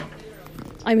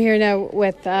I'm here now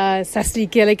with Cecily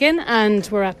Gilligan, and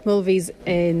we're at Mulvey's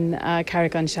in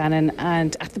Carrick on Shannon,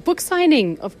 and at the book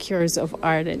signing of Echoes of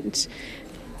Erin.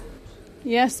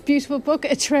 Yes, beautiful book,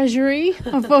 a treasury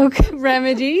of book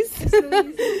remedies.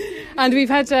 And we've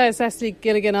had Cecily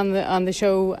Gilligan on the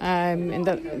show in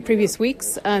the previous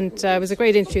weeks, and it was a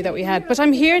great interview that we had. But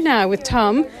I'm here now with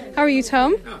Tom. How are you,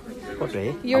 Tom? Good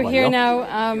day. You're here now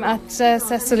at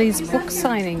Cecily's book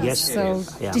signing. Yes. So,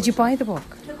 yeah. Did you buy the book?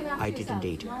 I did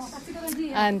indeed.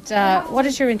 And what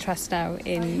is your interest now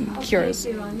in cures?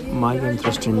 My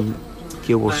interest in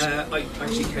cures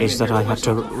is that I had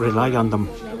to rely on them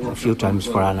a few times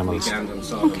for animals.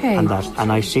 Okay. And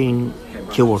I've seen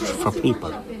cures for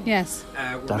people. Yes.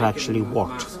 That actually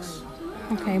worked.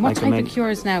 Okay. What type of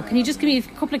cures now? Can you just give me a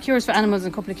couple of cures for animals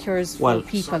and a couple of cures for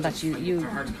people that you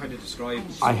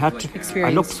experienced? I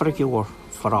looked for a cure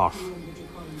for ARF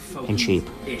in sheep.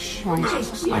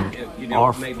 Right. And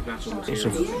ARF is a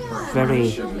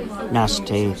very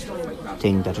nasty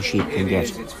thing that a sheep can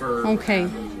get. Okay.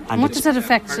 And what does that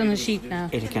affect on a sheep now?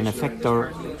 It can affect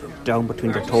their down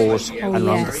between their toes and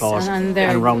around the claws and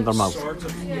around their mouth.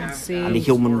 And a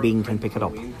human being can pick it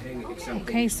up.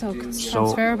 Okay, so it's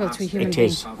transferable to a human being.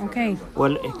 It is. Okay.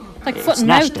 Well, like foot and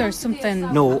mouth or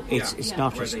something. No, it's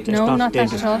not. It's not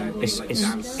that at all.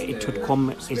 It would come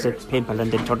as a pimple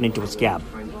and then turn into a scab.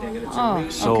 Oh,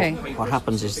 so what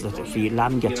happens is that if a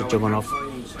lamb gets it young enough,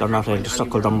 they're not able to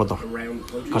suckle their mother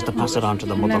because they pass it on to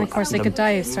the mother. And then, of course, they could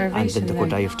die of starvation. And then they could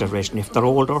die of starvation. If they're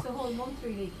older,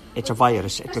 it's a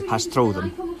virus. It will pass through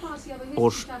them.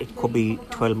 But it could be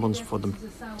 12 months for them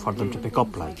to pick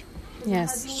up, like.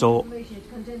 Yes. So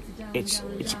it's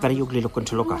very ugly looking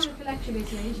to look at.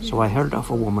 So I heard of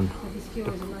a woman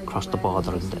across the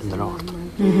border in the north.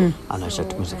 Mm-hmm. And I said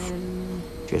to myself,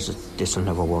 Jesus, this will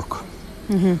never work.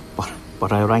 Mm-hmm.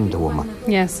 But I rang the woman.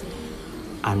 Yes.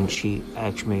 And she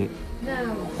asked me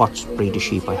what breed of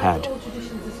sheep I had.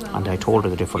 And I told her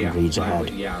the different breeds I had.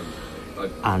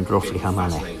 And roughly how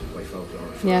many.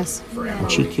 Yes.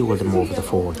 And she cured them over the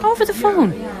phone. Over the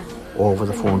phone? Over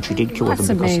the phone. She did cure them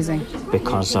amazing.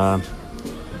 Because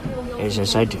as I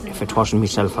said, if it wasn't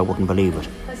myself, I wouldn't believe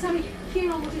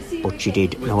it. But she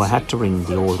did. Now, I had to ring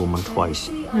the old woman twice.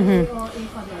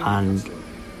 Mm-hmm. And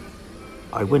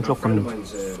I went looking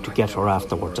to get her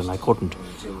afterwards, and I couldn't.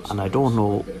 And I don't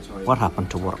know what happened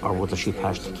to her or whether she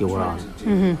passed the cure on.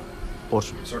 Mm-hmm.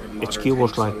 But it's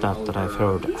cures like that I've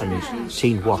heard and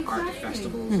seen work.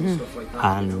 Mm-hmm.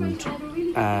 And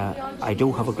I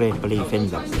do have a great belief in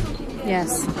them.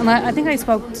 Yes. And I think I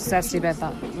spoke to Cecily about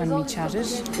that when we chatted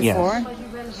before.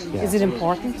 Yeah. Is it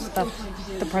important that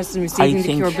the person receiving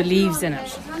the cure believes in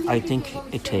it? I think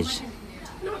it is.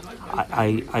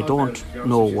 I don't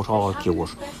know what all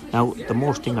cures. Now, the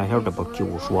most thing I heard about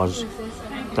cures was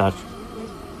that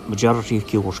majority of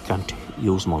cures can't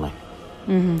use money.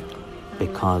 Mm-hmm.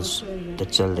 Because they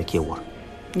sell the cure.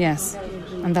 Yes,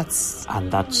 and that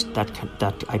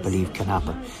I believe can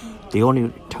happen. The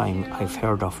only time I've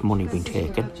heard of money being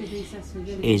taken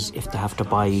is if they have to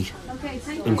buy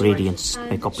ingredients to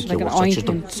make up a cure,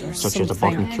 such as a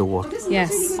button cure,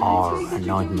 yes, or an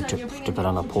ointment to put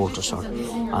on a poultice or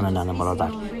on an animal or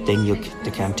that. Then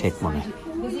they can't take money.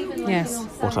 Yes,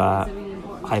 but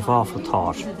I've often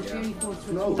thought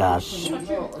that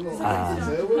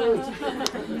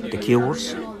the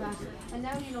cures,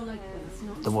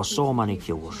 there were so many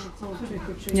cures.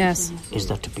 Yes. Is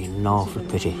that to be an awful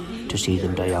pity to see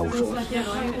them die out.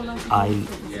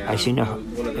 I seen a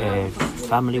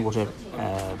family with a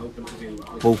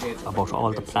book about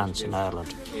all the plants in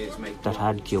Ireland that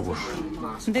had cures.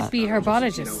 And they'd be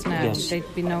herbologists now. Yes.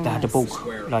 They'd be known. They had a book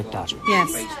like that.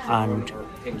 Yes. And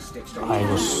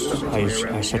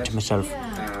I said to myself,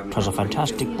 it was a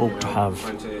fantastic book to have.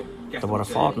 There were a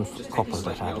foreign couple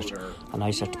that had it, and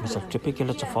I said to myself, typical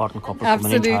it's a foreign couple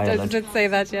coming into Ireland. I did say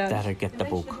that, yeah. That'd get the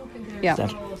book. Yeah.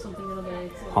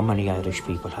 How many Irish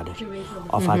people had it?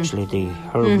 Of actually the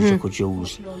herbs you could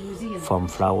use from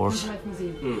flowers,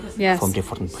 from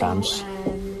different plants.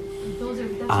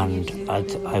 And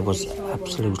I was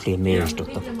absolutely amazed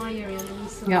at them.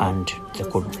 Yeah. And they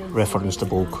could reference the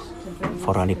book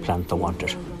for any plant they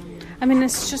wanted. I mean,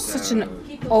 it's just such an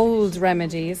old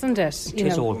remedy, isn't it? It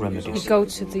is old remedies. You go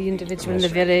to the individual in the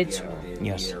village,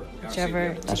 yes,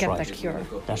 whichever, to get that cure.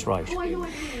 That's right.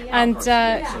 And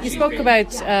you spoke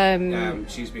about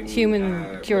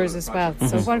human cures as well.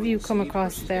 So what have you come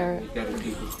across there?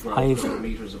 I've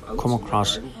come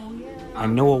across, I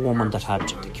know a woman that had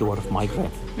the cure of migraine.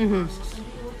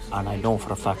 And I know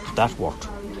for a fact that worked.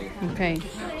 Okay.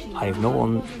 I've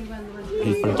known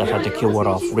people that had the cure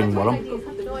of ringworm,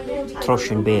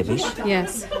 thrush in babies.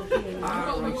 Yes.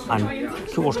 and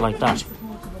cures like that,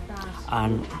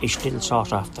 and is still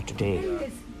sought after today.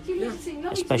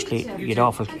 Especially, you'd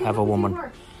often have a woman,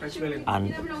 and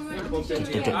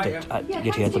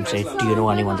you'd hear them say, "Do you know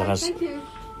anyone that has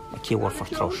a cure for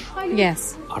thrush?"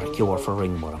 Yes. Or a cure for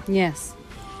ringworm? Yes.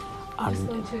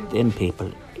 And them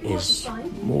people is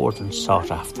more than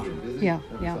sought after. Yeah.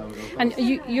 And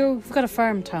you've got a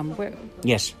farm, Tom. Where?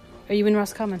 Yes. Are you in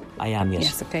Roscommon? I am, yes.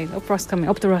 Yes, okay. Up Roscommon,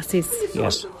 up the Rossies.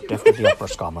 Yes, definitely up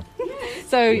Roscommon.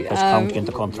 So, best county in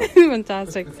the country.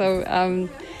 Fantastic. So,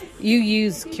 you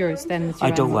use cures then with your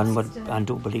I do, animals? and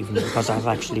do believe in them because I've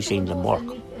actually seen them work.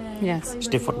 Yes. It's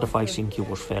different if I see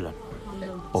cures failing.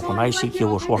 But when I see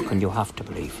cures working, you have to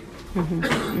believe. Mm-hmm.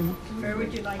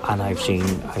 Mm-hmm. And I've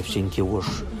seen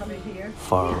cures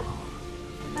for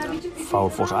foul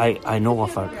foot. I know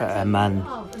of a man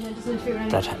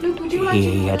that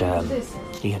he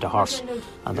had a horse,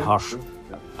 and the horse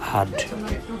had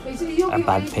a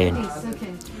bad pain.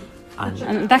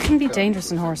 And that can be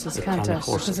dangerous in horses, can't it?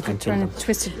 Horses because it can turn into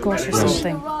twisted gut or yes.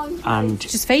 something. And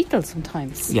which is fatal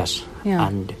sometimes. Yes. Yeah.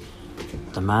 And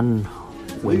the man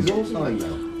went,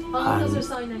 and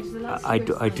I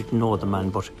didn't know the man,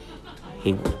 but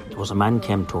there was a man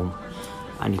came to him,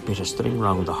 and he put a string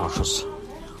round the horse's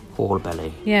whole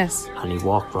belly. Yes. And he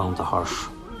walked round the horse,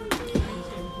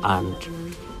 and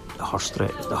the horse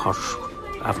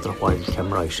after a while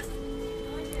came right.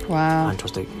 Wow. And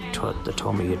they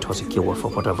told me it was a cure for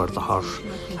whatever the horse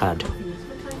had.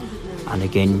 And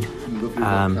again,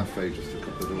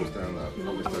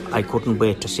 I couldn't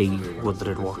wait to see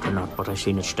whether it worked or not, but I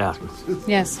seen it starting.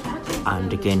 Yes.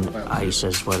 And again, I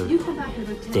says, well,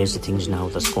 there's the things now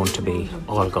that's going to be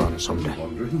all gone someday,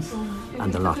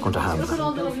 and they're not going to have them.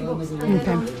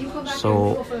 Okay.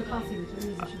 So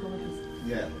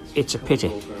it's a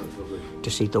pity to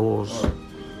see those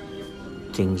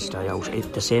things die out.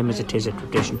 The same as it is a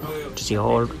tradition to see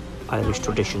all Irish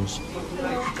traditions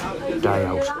die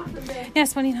out.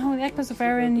 Yes, well, the Echoes of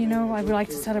Erin, I would like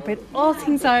to celebrate all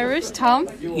things Irish, Tom.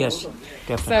 Yes,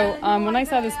 definitely. So when I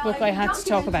saw this book, I had to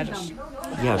talk about it.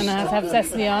 Yes. And I had to have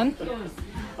Cecily on,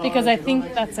 because I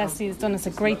think that Cecily has done us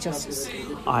a great justice.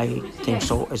 I think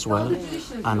so as well,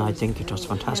 and I think it was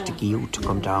fantastic of you to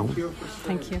come down.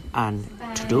 Thank you. And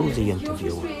to do the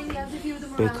interview,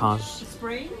 because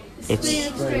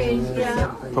it's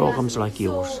programmes like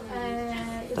yours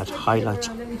that highlight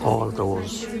all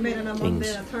those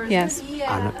things. Yes.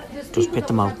 And just put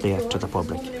them out there to the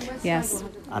public. Yes.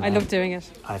 And I love doing it.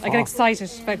 I get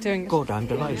excited about doing it. Good, I'm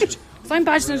delighted. So I'm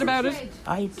passionate about it.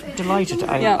 I'm delighted.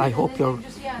 I hope your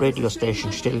radio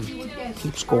station still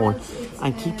keeps going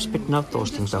and keeps spitting out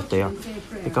those things out there,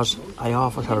 because I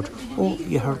often heard, oh,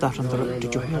 you heard that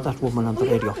did you hear that woman on the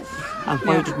radio? And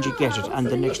why didn't you get it? And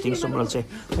the next thing someone will say,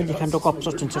 well, you can look up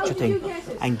such and such a thing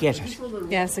and get it.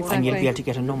 Yes, exactly. And you'll be able to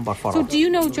get a number for it. So do you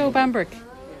know Joe Bambrick?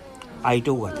 I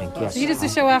do, I think, yes. So he does the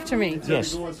show after me?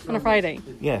 Yes. On a Friday?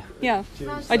 Yeah. Yeah.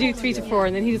 I do 3 to 4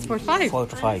 and then he does 4 to 5. 4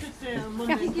 to 5.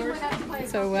 Yeah.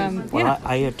 So, well,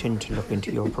 I intend to look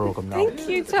into your programme now. Thank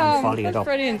you, Tom. And follow it up.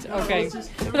 Brilliant. Okay.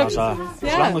 Because as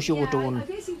long as you were doing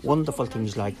wonderful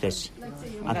things like this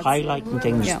and highlighting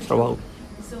things throughout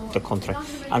the country,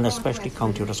 and especially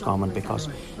County Roscommon, because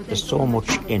there's so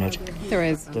much in it. There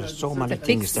is. There's so many it's a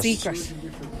things. Big secret.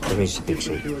 There is a big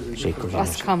secret.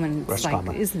 Roscommon,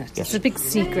 Roscommon, isn't it? Yes. It's a big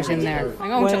secret in there.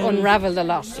 I'm going to unravel a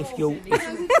lot.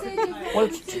 Well,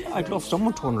 I'd love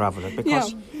someone to unravel it,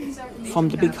 because from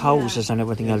the big houses and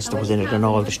everything else that was in it, and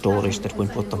all the stories that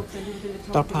went with them,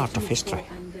 they're part of history.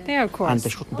 They are, of course. And they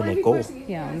shouldn't be let go.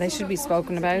 Yeah, and they should be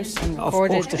spoken about and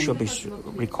recorded. Of course they should be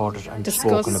recorded and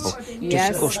spoken about.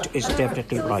 Yes. Discussed is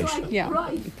definitely right.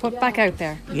 Yeah, put back out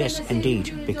there. Yes,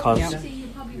 indeed, because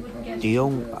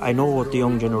I know the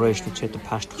young generation would say the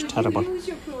past was terrible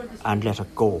and let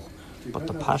it go. But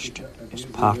the past is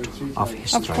part of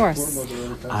history. Of course.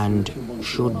 And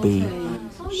should be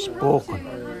spoken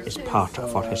is part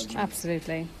of our history.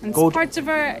 Absolutely. And it's parts of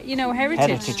our, heritage.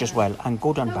 Heritage as well, and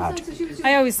good and bad.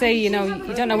 I always say, you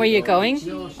don't know where you're going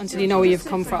until you know where you've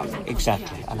come from.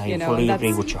 Exactly, and I fully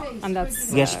agree with you. And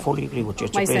that's... Yes, fully agree with you.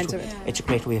 It's a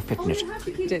great way of putting it.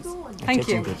 It is. Thank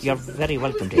you. Indeed. You're very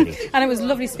welcome, Deirdre. And it was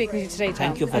lovely speaking to you today, Tom.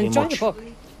 Thank you very Enjoy much. the book.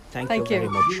 Thank you very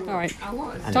much. All right.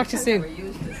 Talk to you soon.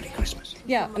 Merry Christmas.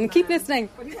 Yeah, and keep listening.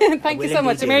 Thank you so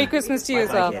much. And Merry Christmas to you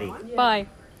as well. Bye.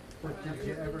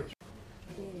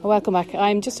 Welcome back.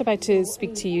 I'm just about to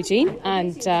speak to Eugene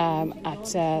and at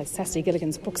Cecily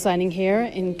Gilligan's book signing here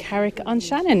in Carrick on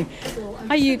Shannon.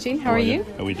 Hi Eugene, how are you?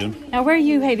 How are we doing? Now, where are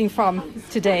you hailing from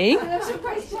today?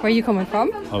 Where are you coming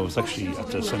from? I was actually at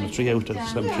the cemetery, out at the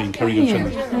cemetery in Carrick on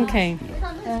Shannon. Okay.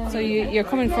 Yeah. So you're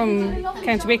coming from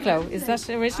County Wicklow, is that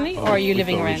originally? Or are you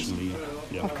living around?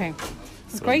 Yeah. Okay.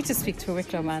 It's great to speak to a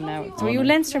Wicklow man now. So are you a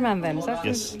Leinster man then? Is that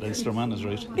yes, Leinster man is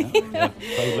right. Yeah.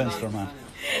 Proud Leinster man.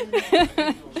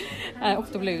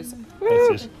 Up the blues.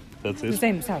 That's it. The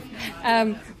same himself.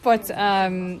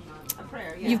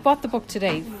 You've bought the book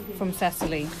today from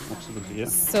Cecily. Absolutely, yeah.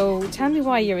 So tell me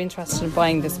why you're interested in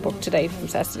buying this book today from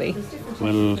Cecily.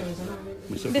 Well,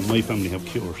 myself and my family have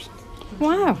cures.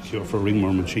 Wow. Cure for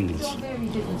ringworm and shingles.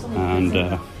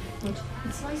 And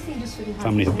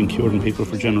family have been curing people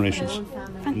for generations.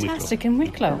 Fantastic, in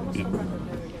Wicklow. Yeah.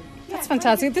 That's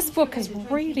fantastic. This book has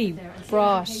really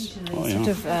brought sort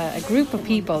of a group of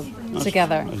people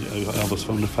together. I always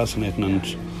found it fascinating,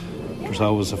 and there's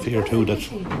always a fear too that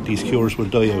these cures will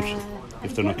die out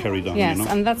if they're not carried on. Yes, you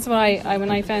know? and that's what I when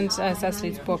I found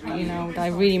Cecily's book, I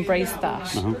really embraced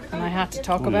that. And I had to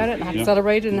talk about it, and I had to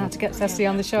celebrate it, and I had to get Cecily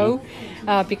on the show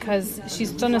because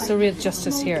she's done us a real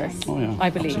justice here, I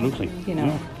believe. Absolutely.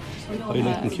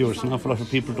 Highlighting cures. An awful lot of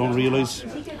people don't realise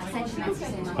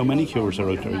how many cures are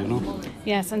out there,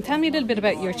 Yes, and tell me a little bit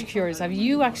about your cures. Have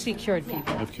you actually cured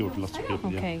people? I've cured lots of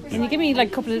people, Okay. Can you give me a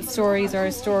couple of stories or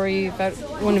a story about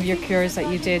one of your cures that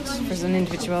you did for an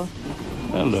individual?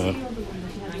 Well,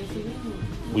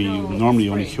 we normally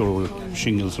only cure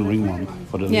shingles and ringworm,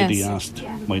 but a lady asked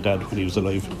my dad when he was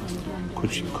alive,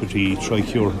 could he try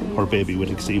cure her baby with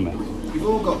eczema?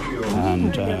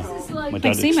 And my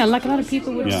dad eczema, like a lot of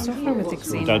people would suffer with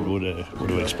eczema. My dad would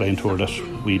have explained to her that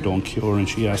we don't cure, and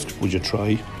she asked, would you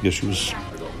try? Because she was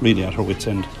really at her wit's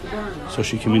end. So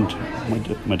she came in,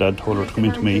 my dad told her to come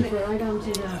in to me,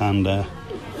 and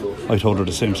I told her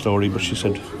the same story, but she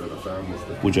said,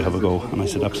 would you have a go? And I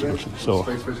said, absolutely. So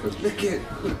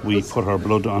we put her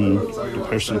blood on the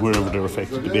person wherever they're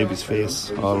affected, the baby's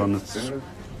face, all on its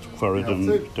forehead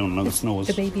and down along its nose.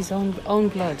 The baby's own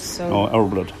blood? No, our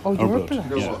blood. Oh, your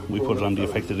blood? Yeah, we put it on the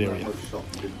affected area.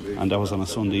 And that was on a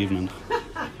Sunday evening.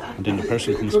 And then the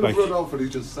person comes back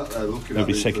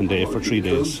every second day for 3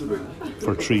 days,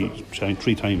 for three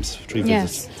times, three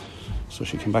visits. So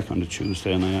she came back on the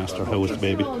Tuesday, and I asked her, how was the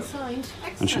baby?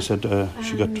 And she said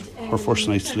she got her first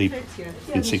night's sleep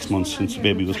in 6 months since the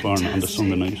baby was born on the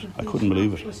Sunday night. I couldn't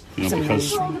believe it,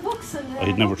 because I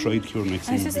had never tried curing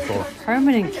eczema before.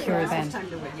 Permanent cure then?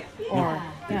 Or,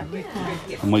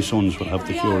 And my sons will have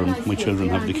the cure, and my children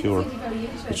have the cure.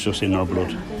 It's just in our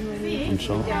blood. And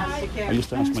so I used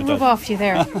to ask my dad. Rub off you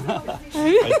there.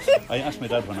 I asked my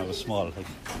dad when I was small.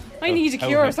 I need a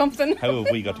cure or something. How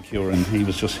have we got the cure? And he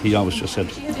always just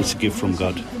said, it's a gift from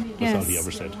God. That's all he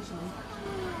ever said.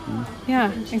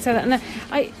 Yeah, I said that. And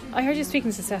I heard you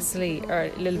speaking to Cecily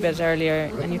a little bit earlier,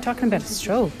 and you're talking about a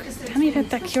stroke. Tell me about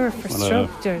that cure for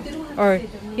stroke.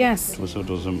 Yes. I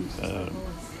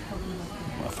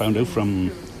found out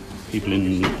from people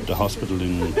in the hospital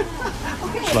in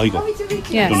Sligo.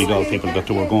 Donegal people that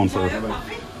they were going for.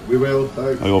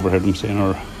 I overheard them saying,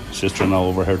 or sister-in-law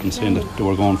overheard them saying that they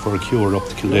were going for a cure up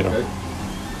to Kildare.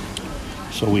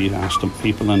 So we asked the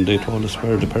people, and they told us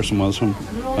where the person was when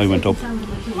I went up.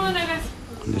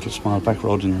 A little small back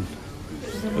road in,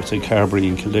 let's say, Carrick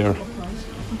in Kildare.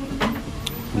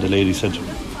 And the lady said,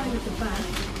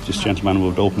 this gentleman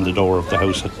would open the door of the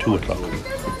house at 2 o'clock.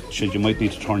 She said, you might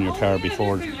need to turn your car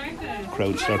before the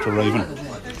crowd start arriving.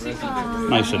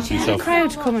 And I said to myself, the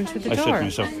crowd coming to the door? I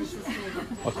said to myself,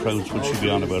 what crowds would she be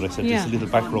on about? I said, this little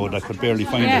back road, I could barely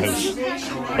find the house.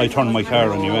 But I turned my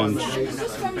car and you went.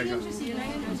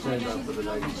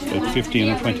 About 15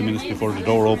 or 20 minutes before the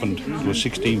door opened, there were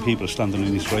 16 people standing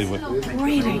in his driveway.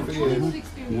 Really?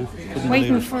 Yeah.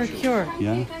 Waiting for a cure?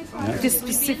 Yeah. This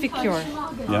specific cure?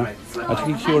 Yeah. I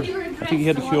think he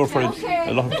had a cure for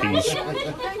a lot of things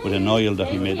with an oil that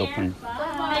he made up and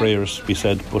prayers be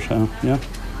said, but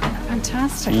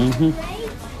Fantastic.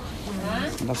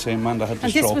 And that same man that had the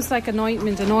stroke. And this was like an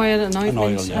ointment. An oil,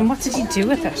 yeah. And what did he do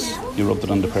with it? He rubbed it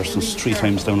on the person's 3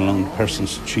 times down along the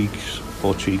person's cheeks,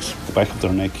 both cheeks, the back of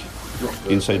their neck,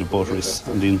 the inside of both wrists,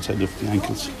 and the inside of the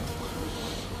ankles.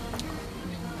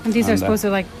 And these are supposed to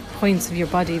like points of your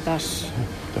body that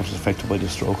was affected by the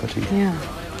stroke, I think. Yeah.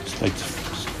 It's like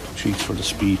the cheeks for the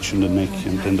speech and the neck,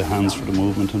 and then the hands for the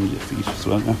movement and the feet as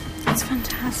well. Yeah. That's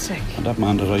fantastic. And that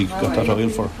man that I got that oil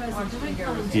for,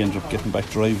 he ended up getting back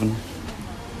driving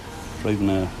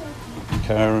a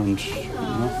car, and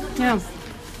Yeah.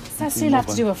 Cecily will have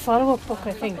to do a follow-up book,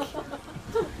 I think.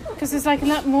 because there's like a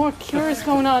lot more cures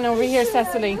going on over here,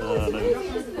 Cecily.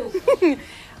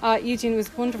 Eugene, it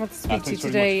was wonderful to speak to you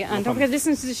today. And don't forget to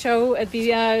listen to the show. It'll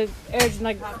be aired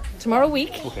like tomorrow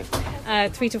week,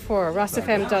 3 to 4,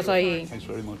 rossfm.ie. Thanks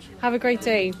very much. Have a great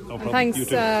day. No problem. And thanks You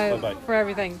too. Bye-bye. for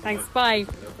everything. Thanks. Bye.